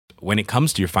When it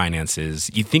comes to your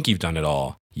finances, you think you've done it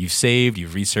all. You've saved,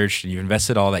 you've researched, and you've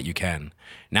invested all that you can.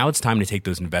 Now it's time to take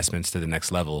those investments to the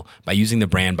next level by using the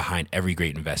brand behind every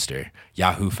great investor,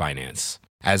 Yahoo Finance.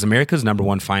 As America's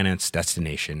 #1 finance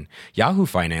destination, Yahoo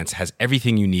Finance has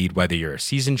everything you need, whether you're a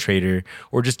seasoned trader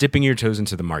or just dipping your toes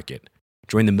into the market.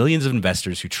 Join the millions of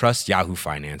investors who trust Yahoo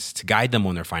Finance to guide them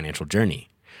on their financial journey.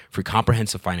 For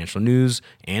comprehensive financial news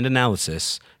and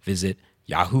analysis, visit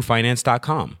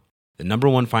yahoofinance.com. The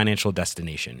 #1 financial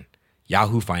destination,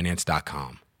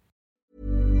 yahoofinance.com.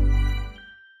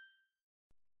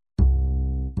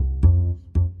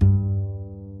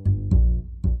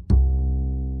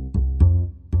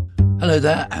 Hello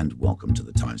there, and welcome to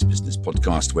the Times Business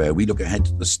Podcast, where we look ahead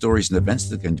to the stories and events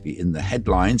that are going to be in the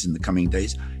headlines in the coming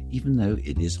days, even though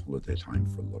it is holiday time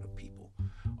for a lot of people.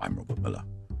 I'm Robert Muller.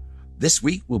 This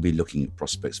week, we'll be looking at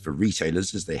prospects for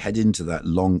retailers as they head into that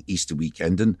long Easter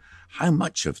weekend and how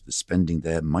much of the spending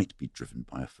there might be driven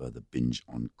by a further binge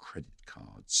on credit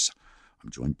cards.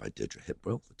 I'm joined by Deirdre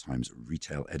Hipwell, the Times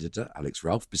retail editor, Alex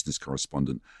Ralph, business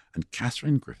correspondent, and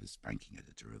Catherine Griffiths, banking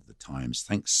editor of the Times.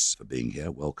 Thanks for being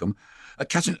here. Welcome.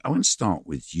 Catherine, I want to start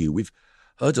with you. We've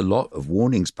heard a lot of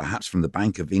warnings, perhaps from the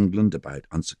Bank of England, about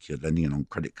unsecured lending and on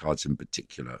credit cards in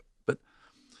particular. But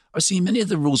I've seen many of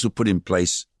the rules were put in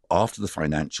place after the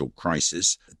financial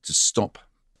crisis to stop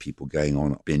people going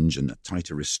on a binge and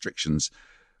tighter restrictions.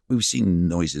 We've seen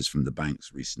noises from the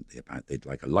banks recently about they'd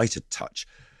like a lighter touch.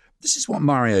 This is what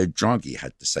Mario Draghi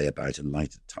had to say about a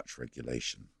lighter touch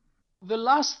regulation. The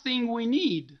last thing we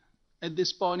need at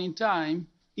this point in time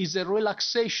is a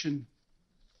relaxation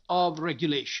of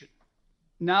regulation.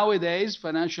 Nowadays,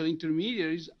 financial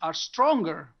intermediaries are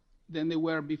stronger than they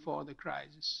were before the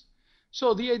crisis.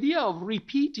 So the idea of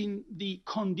repeating the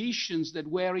conditions that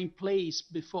were in place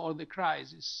before the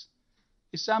crisis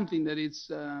is something that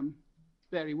is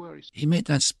very worrisome. He made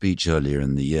that speech earlier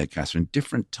in the year, Catherine.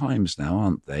 Different times now,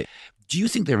 aren't they? Do you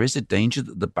think there is a danger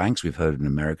that the banks, we've heard in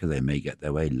America, they may get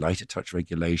their way, lighter touch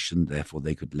regulation, therefore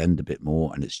they could lend a bit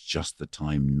more, and it's just the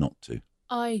time not to?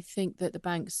 I think that the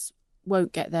banks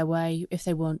won't get their way if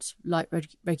they want light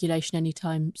regulation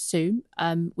anytime soon.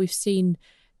 We've seen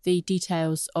the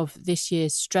details of this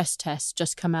year's stress test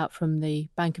just come out from the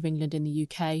Bank of England in the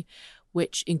UK,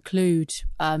 which include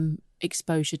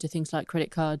exposure to things like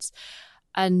credit cards.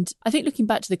 And I think looking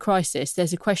back to the crisis,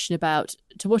 there's a question about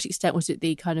to what extent was it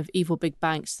the kind of evil big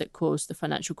banks that caused the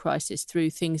financial crisis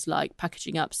through things like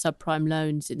packaging up subprime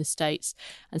loans in the States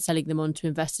and selling them on to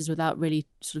investors without really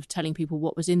sort of telling people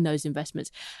what was in those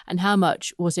investments? And how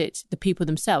much was it the people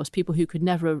themselves, people who could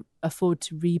never afford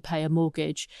to repay a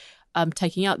mortgage,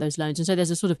 taking out those loans? And so there's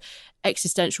a sort of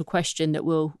existential question that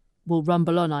will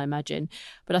rumble on, I imagine.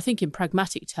 But I think in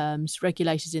pragmatic terms,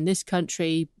 regulators in this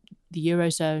country, the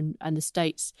Eurozone and the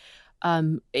States,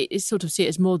 it sort of see it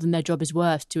as more than their job is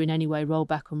worth to in any way roll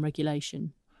back on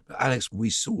regulation. But Alex, we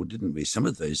saw, didn't we, some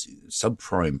of those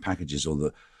subprime packages or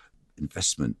the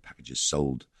investment packages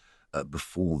sold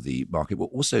before the market were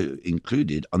also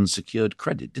included unsecured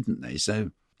credit, didn't they?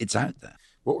 So it's out there.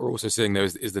 What we're also seeing, though,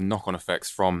 is the knock-on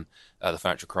effects from the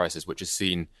financial crisis, which has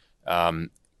seen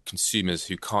consumers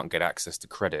who can't get access to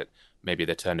credit, maybe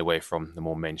they're turned away from the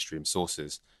more mainstream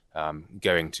sources,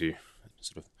 going to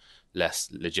sort of less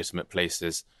legitimate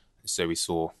places. So we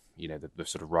saw, the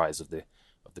sort of rise of the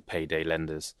payday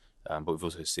lenders, but we've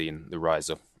also seen the rise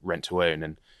of rent to own.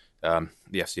 And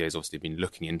the FCA has obviously been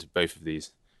looking into both of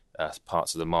these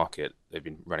parts of the market. They've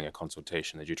been running a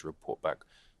consultation. They're due to report back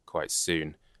quite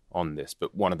soon on this.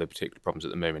 But one of the particular problems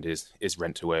at the moment is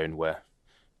rent to own, where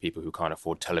people who can't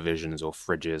afford televisions or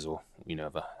fridges or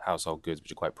other household goods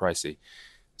which are quite pricey,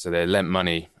 so they lent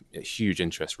money at huge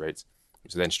interest rates,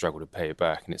 which then struggle to pay it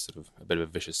back, and it's sort of a bit of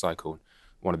a vicious cycle.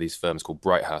 One of these firms called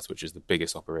Bright House, which is the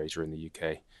biggest operator in the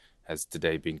UK, has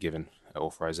today been given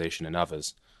authorization, and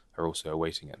others are also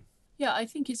awaiting it. Yeah, I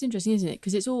think it's interesting, isn't it?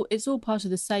 Because it's all part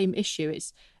of the same issue.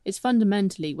 It's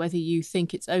fundamentally whether you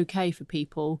think it's okay for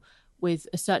people with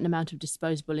a certain amount of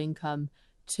disposable income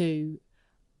to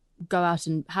go out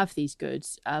and have these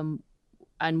goods, and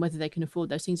whether they can afford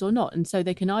those things or not. And so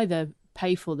they can either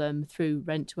pay for them through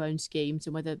rent-to-own schemes,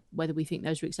 and whether we think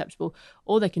those are acceptable,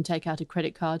 or they can take out a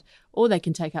credit card, or they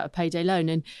can take out a payday loan.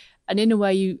 And in a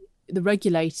way, the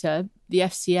regulator, the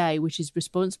FCA, which is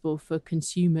responsible for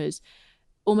consumers,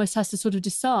 almost has to sort of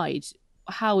decide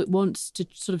how it wants to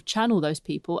sort of channel those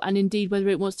people, and indeed whether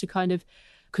it wants to kind of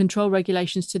control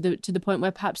regulations to the point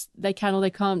where perhaps they can or they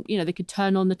can't. They could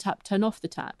turn on the tap, turn off the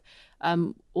tap.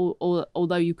 Or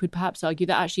although you could perhaps argue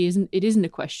that actually it isn't a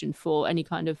question for any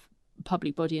kind of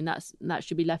public body, and that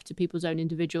should be left to people's own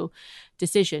individual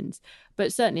decisions.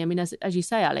 But certainly, I mean, as you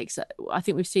say, Alex, I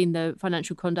think we've seen the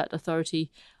Financial Conduct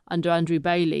Authority under Andrew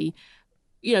Bailey,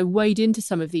 wade into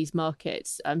some of these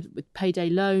markets with payday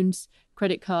loans,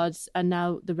 credit cards, and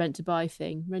now the rent to buy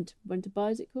thing. Rent to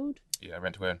buy, is it called? Yeah,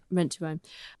 rent to own. Rent to own.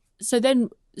 So then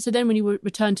when you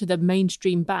return to the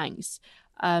mainstream banks,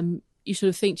 you sort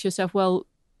of think to yourself, well,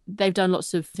 they've done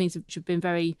lots of things which have been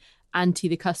very anti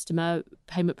the customer.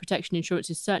 Payment protection insurance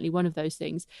is certainly one of those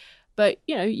things. But,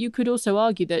 you could also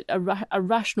argue that a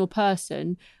rational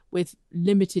person with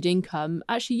limited income,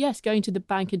 actually, yes, going to the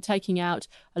bank and taking out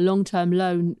a long-term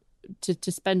loan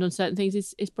to spend on certain things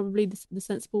is probably the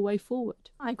sensible way forward.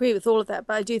 I agree with all of that,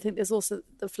 but I do think there's also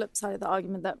the flip side of the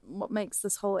argument that what makes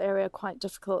this whole area quite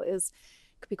difficult is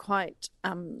it could be quite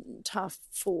tough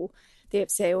for the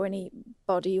FCA or any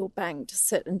body or bank to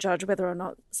sit and judge whether or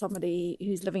not somebody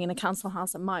who's living in a council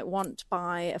house and might want to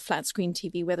buy a flat screen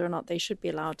TV, whether or not they should be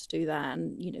allowed to do that.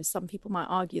 And, some people might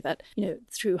argue that,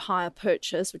 through hire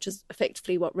purchase, which is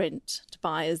effectively what rent to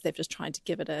buy is, they've just tried to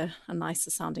give it a nicer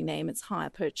sounding name. It's hire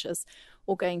purchase,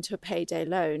 or going to a payday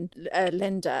loan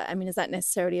lender. I mean, is that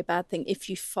necessarily a bad thing if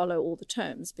you follow all the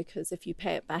terms? Because if you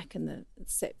pay it back in the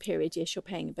set period, yes, you're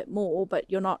paying a bit more, but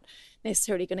you're not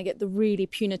necessarily going to get the really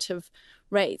punitive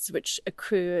rates which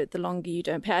accrue the longer you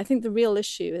don't pay. I think the real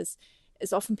issue is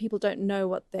often people don't know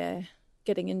what they're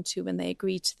getting into when they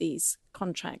agree to these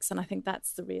contracts. And I think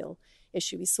that's the real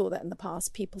issue. We saw that in the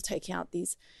past, people taking out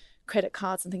these credit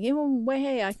cards and thinking,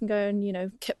 hey, I can go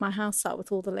and, kit my house out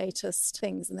with all the latest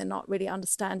things. And they're not really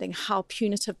understanding how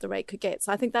punitive the rate could get.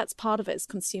 So I think that's part of it, is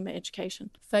consumer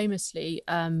education. Famously,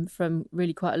 from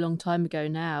really quite a long time ago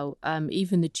now,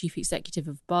 even the chief executive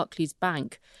of Barclays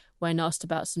Bank, when asked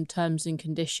about some terms and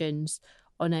conditions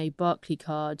on a Barclay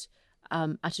card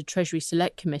at a Treasury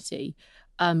Select Committee,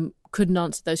 couldn't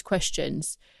answer those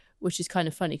questions, which is kind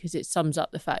of funny because it sums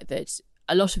up the fact that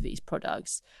a lot of these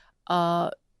products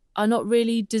are not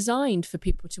really designed for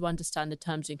people to understand the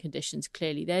terms and conditions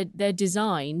clearly. They're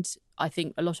designed, I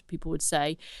think a lot of people would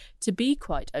say, to be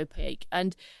quite opaque.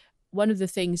 And one of the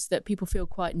things that people feel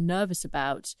quite nervous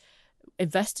about,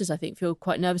 investors I think feel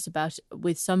quite nervous about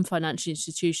with some financial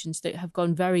institutions that have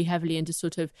gone very heavily into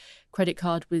sort of credit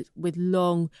card with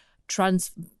long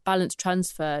balance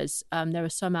transfers. There are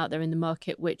some out there in the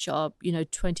market which are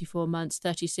 24 months,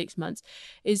 36 months,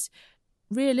 is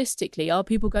realistically, are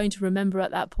people going to remember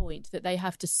at that point that they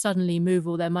have to suddenly move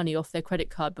all their money off their credit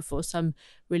card before some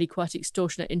really quite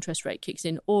extortionate interest rate kicks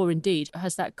in? Or indeed,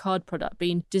 has that card product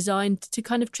been designed to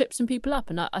kind of trip some people up?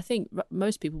 And I think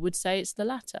most people would say it's the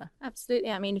latter.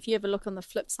 Absolutely. I mean, if you ever look on the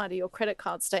flip side of your credit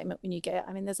card statement when you get,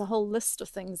 there's a whole list of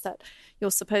things that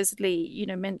you're supposedly,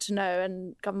 meant to know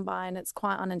and governed by, and it's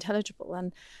quite unintelligible.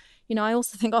 And I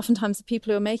also think oftentimes the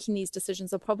people who are making these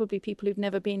decisions are probably people who've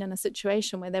never been in a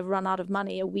situation where they've run out of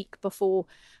money a week before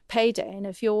payday. And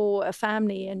if you're a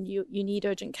family and you need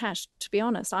urgent cash, to be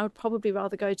honest, I would probably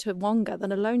rather go to Wonga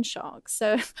than a loan shark.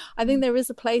 So I think there is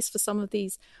a place for some of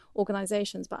these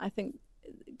organizations, but I think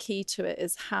key to it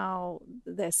is how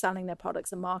they're selling their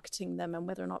products and marketing them, and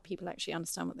whether or not people actually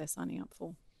understand what they're signing up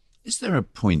for. Is there a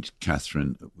point,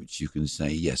 Catherine, at which you can say,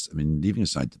 yes, leaving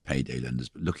aside the payday lenders,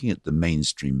 but looking at the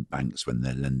mainstream banks when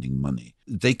they're lending money,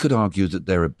 they could argue that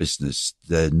they're a business.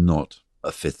 They're not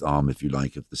a fifth arm, if you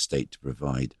like, of the state to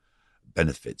provide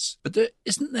benefits. But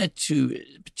isn't there too,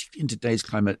 particularly in today's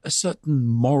climate, a certain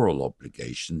moral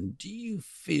obligation? Do you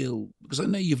feel, because I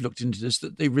know you've looked into this,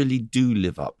 that they really do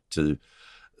live up to,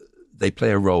 they play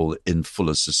a role in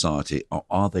fuller society, or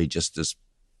are they just as,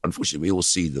 unfortunately, we all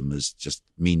see them as just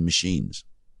mean machines?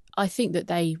 I think that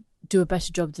they do a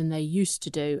better job than they used to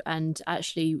do. And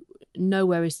actually,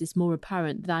 nowhere is this more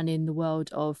apparent than in the world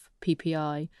of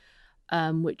PPI,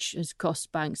 which has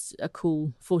cost banks a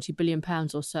cool £40 billion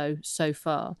or so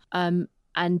far.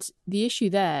 And the issue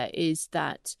there is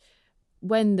that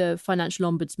when the Financial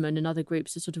Ombudsman and other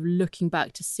groups are sort of looking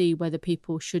back to see whether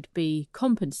people should be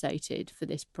compensated for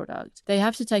this product, they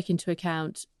have to take into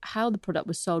account how the product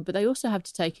was sold, but they also have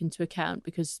to take into account,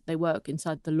 because they work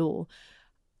inside the law,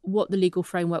 what the legal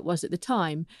framework was at the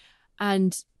time.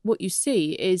 And what you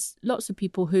see is lots of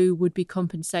people who would be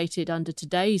compensated under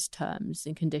today's terms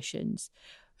and conditions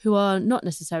who are not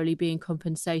necessarily being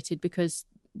compensated because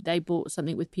they bought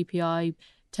something with PPI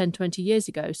 10, 20 years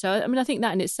ago. So, I think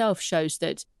that in itself shows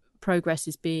that progress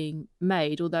is being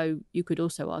made, although you could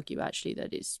also argue actually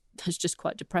that that's just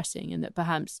quite depressing, and that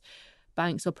perhaps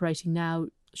banks operating now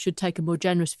should take a more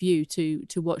generous view to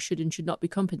what should and should not be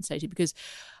compensated, because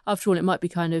after all, it might be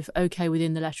kind of okay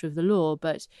within the letter of the law,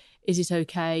 but is it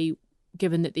okay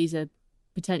given that these are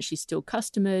potentially still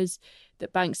customers,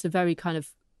 that banks are very kind of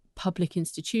public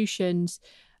institutions.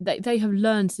 They have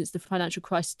learned since the financial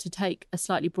crisis to take a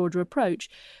slightly broader approach.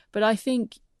 But I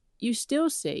think you still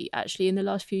see, actually, in the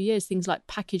last few years, things like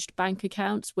packaged bank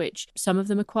accounts, which some of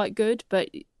them are quite good, but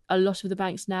a lot of the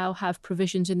banks now have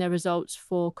provisions in their results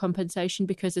for compensation,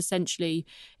 because essentially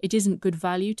it isn't good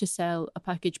value to sell a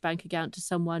packaged bank account to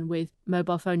someone with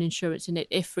mobile phone insurance in it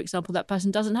if, for example, that person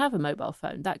doesn't have a mobile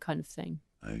phone, that kind of thing.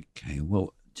 Okay,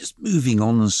 well, just moving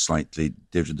on slightly,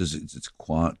 Deirdre, it's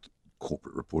quiet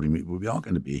corporate reporting. We are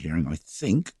going to be hearing, I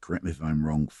think, correct me if I'm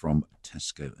wrong, from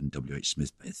Tesco and WH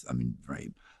Smith, both,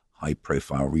 very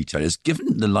high-profile retailers.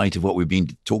 Given the light of what we've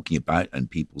been talking about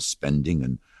and people's spending,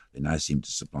 and they now seem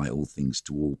to supply all things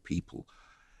to all people,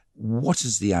 what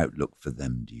is the outlook for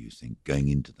them, do you think, going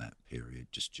into that period,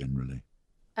 just generally?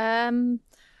 Well,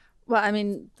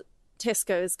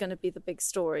 Tesco is going to be the big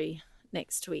story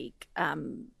next week.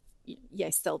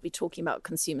 Yes, they'll be talking about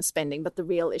consumer spending, but the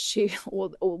real issue, or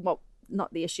well,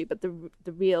 not the issue, but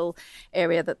the real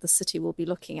area that the city will be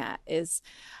looking at is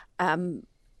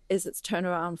its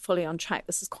turnaround fully on track.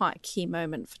 This is quite a key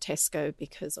moment for Tesco,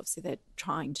 because obviously they're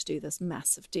trying to do this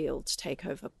massive deal to take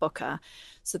over Booker.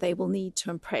 So they will need to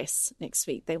impress next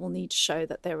week. They will need to show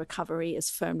that their recovery is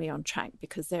firmly on track,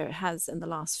 because there has, in the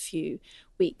last few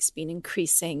weeks, been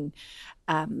increasing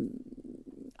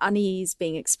unease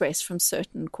being expressed from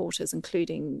certain quarters,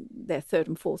 including their third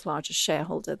and fourth largest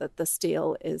shareholder, that this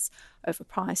deal is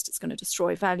overpriced, it's going to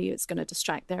destroy value, it's going to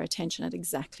distract their attention at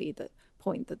exactly the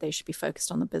point that they should be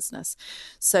focused on the business.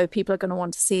 So people are going to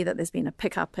want to see that there's been a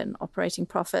pickup in operating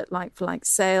profit, like-for-like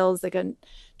sales. They're going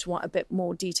to want a bit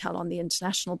more detail on the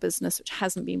international business, which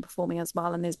hasn't been performing as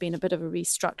well, and there's been a bit of a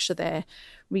restructure there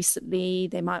recently.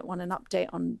 They might want an update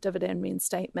on dividend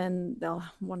reinstatement. They'll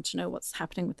want to know what's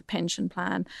happening with the pension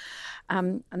plan.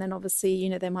 And then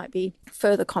obviously, there might be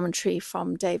further commentary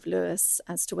from Dave Lewis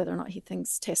as to whether or not he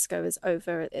thinks Tesco is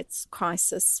over its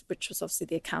crisis, which was obviously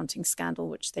the accounting scandal,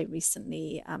 which they recently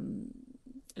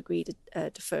agreed a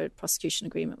deferred prosecution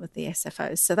agreement with the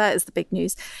SFO. So that is the big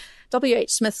news. WH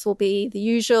Smith's will be the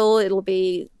usual. It'll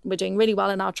be, we're doing really well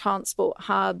in our transport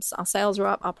hubs. Our sales are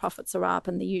up, our profits are up,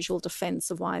 and the usual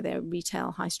defence of why their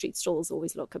retail high street stores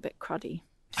always look a bit cruddy.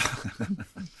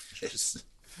 Yes.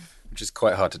 Which is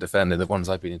quite hard to defend in the ones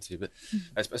I've been into. But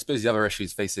I suppose the other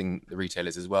issues facing the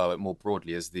retailers as well, more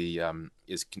broadly, is the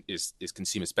is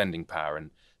consumer spending power.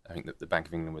 And I think that the Bank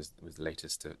of England was the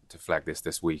latest to flag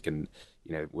this week. And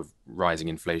with rising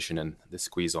inflation and the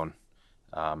squeeze on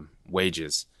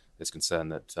wages, there's concern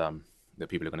that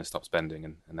people are going to stop spending,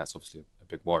 and that's obviously a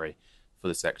big worry for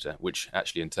the sector, which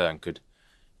actually in turn could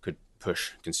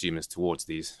push consumers towards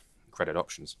these credit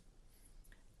options.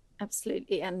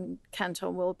 Absolutely. And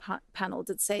Cantor World Panel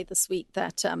did say this week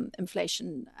that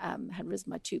inflation had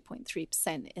risen by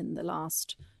 2.3% in the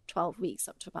last 12 weeks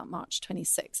up to about March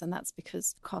 26. And that's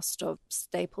because the cost of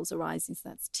staples are rising. So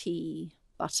that's tea,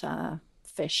 butter,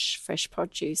 fish, fresh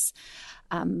produce.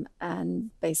 And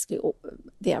basically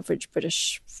the average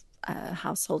British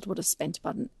household would have spent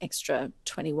about an extra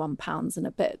 £21 and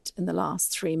a bit in the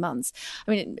last 3 months.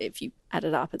 I mean, if you add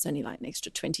it up, it's only like an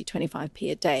extra 20-25p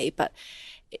a day, but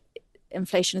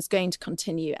inflation is going to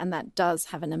continue, and that does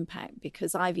have an impact,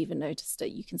 because I've even noticed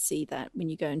it. You can see that when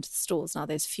you go into the stores now,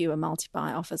 there's fewer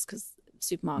multi-buy offers because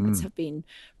supermarkets have been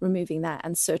removing that,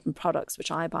 and certain products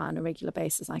which I buy on a regular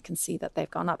basis, I can see that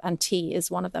they've gone up, and tea is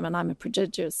one of them, and I'm a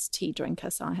prodigious tea drinker,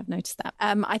 so I have noticed that.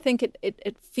 I think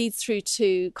it feeds through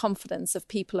to confidence of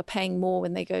people are paying more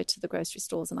when they go to the grocery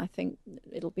stores, and I think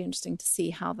it'll be interesting to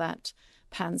see how that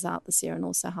pans out this year, and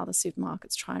also how the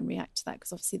supermarkets try and react to that,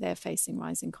 because obviously they're facing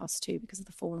rising costs too because of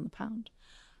the fall in the pound.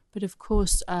 But of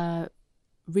course,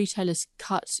 retailers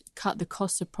cut the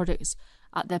cost of products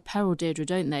at their peril, Deirdre,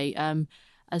 don't they?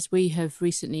 As we have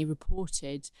recently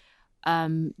reported,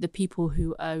 the people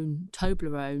who own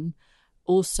Toblerone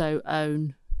also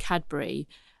own Cadbury,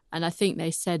 and I think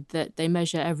they said that they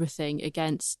measure everything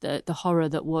against the horror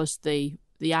that was the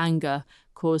anger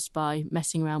caused by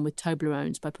messing around with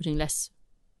Toblerones by putting less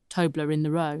Tobler in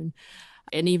the Rhone.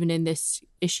 And even in this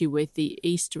issue with the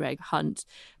Easter egg hunt,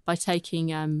 by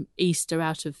taking Easter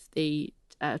out of the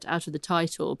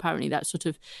title, apparently that's sort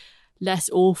of less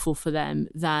awful for them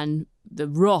than the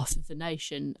wrath of the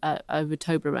nation over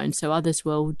Toblerone. So others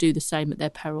will do the same at their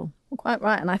peril. Well, quite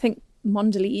right. And I think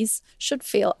Mondelez should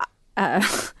feel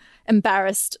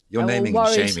embarrassed. You're naming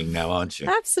and shaming now, aren't you?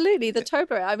 Absolutely. The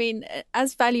Toblerone. I mean,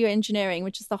 as value engineering,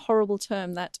 which is the horrible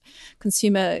term that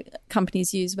consumer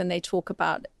companies use when they talk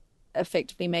about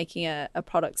effectively making a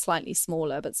product slightly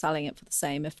smaller but selling it for the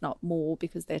same, if not more,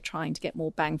 because they're trying to get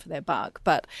more bang for their buck.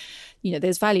 But,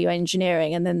 there's value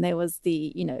engineering. And then there was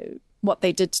the, what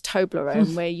they did to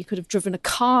Toblerone, where you could have driven a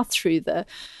car through the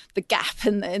gap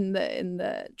in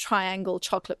the triangle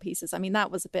chocolate pieces. I mean,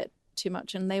 that was a bit too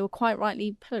much, and they were quite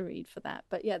rightly pilloried for that.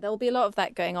 But yeah, there'll be a lot of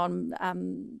that going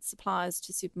on. Suppliers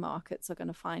to supermarkets are going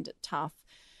to find it tough,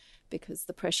 because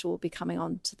the pressure will be coming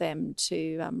on to them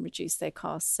to reduce their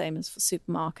costs, same as for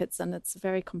supermarkets. And it's a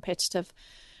very competitive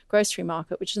grocery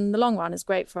market, which in the long run is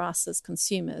great for us as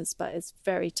consumers, but it's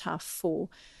very tough for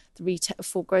the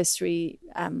grocery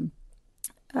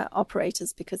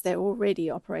operators, because they're already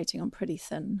operating on pretty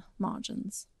thin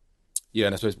margins. Yeah,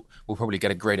 and I suppose we'll probably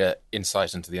get a greater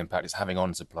insight into the impact it's having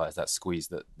on suppliers, that squeeze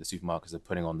that the supermarkets are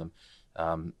putting on them,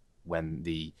 when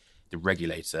the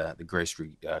regulator, the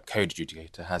grocery code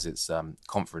adjudicator, has its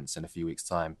conference in a few weeks'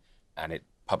 time, and it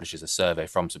publishes a survey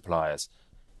from suppliers.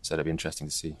 So it'll be interesting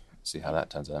to see how that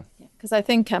turns out. Yeah, because I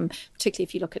think, particularly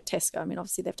if you look at Tesco, I mean,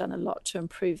 obviously they've done a lot to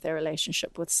improve their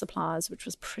relationship with suppliers, which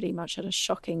was pretty much at a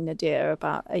shocking nadir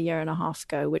about a year and a half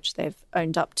ago, which they've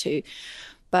owned up to.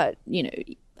 But,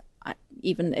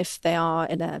 even if they are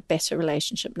in a better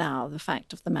relationship now, the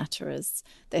fact of the matter is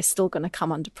they're still going to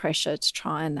come under pressure to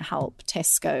try and help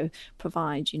Tesco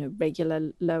provide,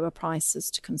 regular lower prices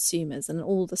to consumers, and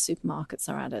all the supermarkets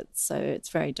are at it. So it's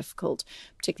very difficult,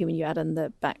 particularly when you add in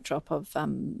the backdrop of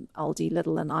Aldi,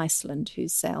 Lidl and Iceland,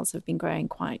 whose sales have been growing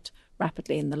quite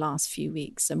rapidly in the last few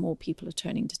weeks. So more people are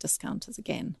turning to discounters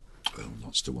again. Well,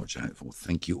 lots to watch out for.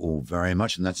 Thank you all very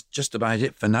much. And that's just about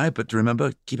it for now. But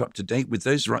remember, keep up to date with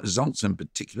those results. In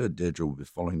particular, Deirdre will be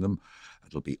following them.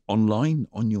 It'll be online,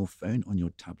 on your phone, on your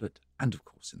tablet, and of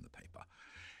course in the paper.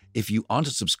 If you aren't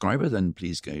a subscriber, then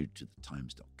please go to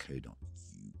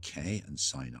thetimes.co.uk and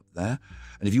sign up there.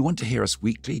 And if you want to hear us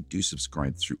weekly, do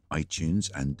subscribe through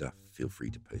iTunes, and feel free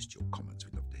to post your comments.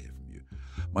 We'd love to hear from you.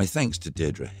 My thanks to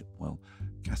Deirdre Hipwell,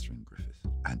 Catherine Griffith,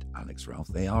 and Alex Ralph.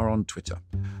 They are on Twitter,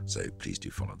 so please do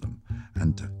follow them,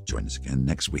 and join us again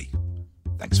next week.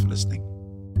 Thanks for listening.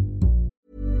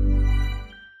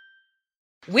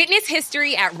 Witness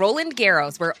history at Roland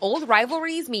Garros, where old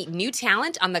rivalries meet new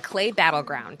talent on the clay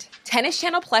battleground. Tennis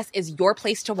Channel Plus is your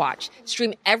place to watch.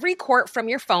 Stream every court from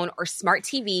your phone or smart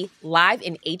TV live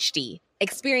in HD.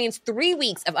 Experience 3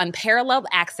 weeks of unparalleled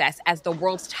access as the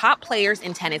world's top players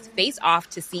in tennis face off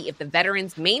to see if the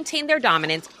veterans maintain their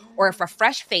dominance or if a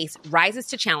fresh face rises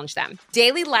to challenge them.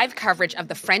 Daily live coverage of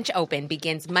the French Open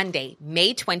begins Monday,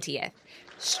 May 20th.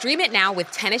 Stream it now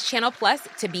with Tennis Channel Plus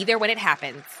to be there when it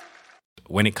happens.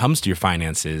 When it comes to your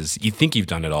finances, you think you've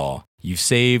done it all. You've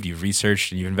saved, you've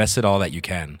researched, and you've invested all that you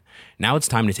can. Now it's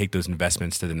time to take those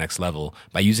investments to the next level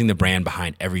by using the brand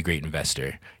behind every great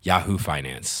investor, Yahoo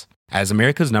Finance. As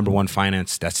America's #1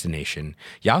 finance destination,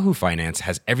 Yahoo Finance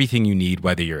has everything you need,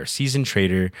 whether you're a seasoned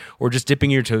trader or just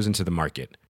dipping your toes into the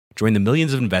market. Join the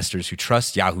millions of investors who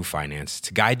trust Yahoo Finance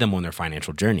to guide them on their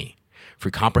financial journey.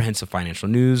 For comprehensive financial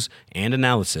news and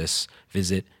analysis,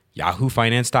 visit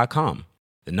yahoofinance.com,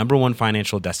 the #1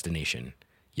 financial destination,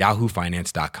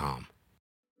 yahoofinance.com.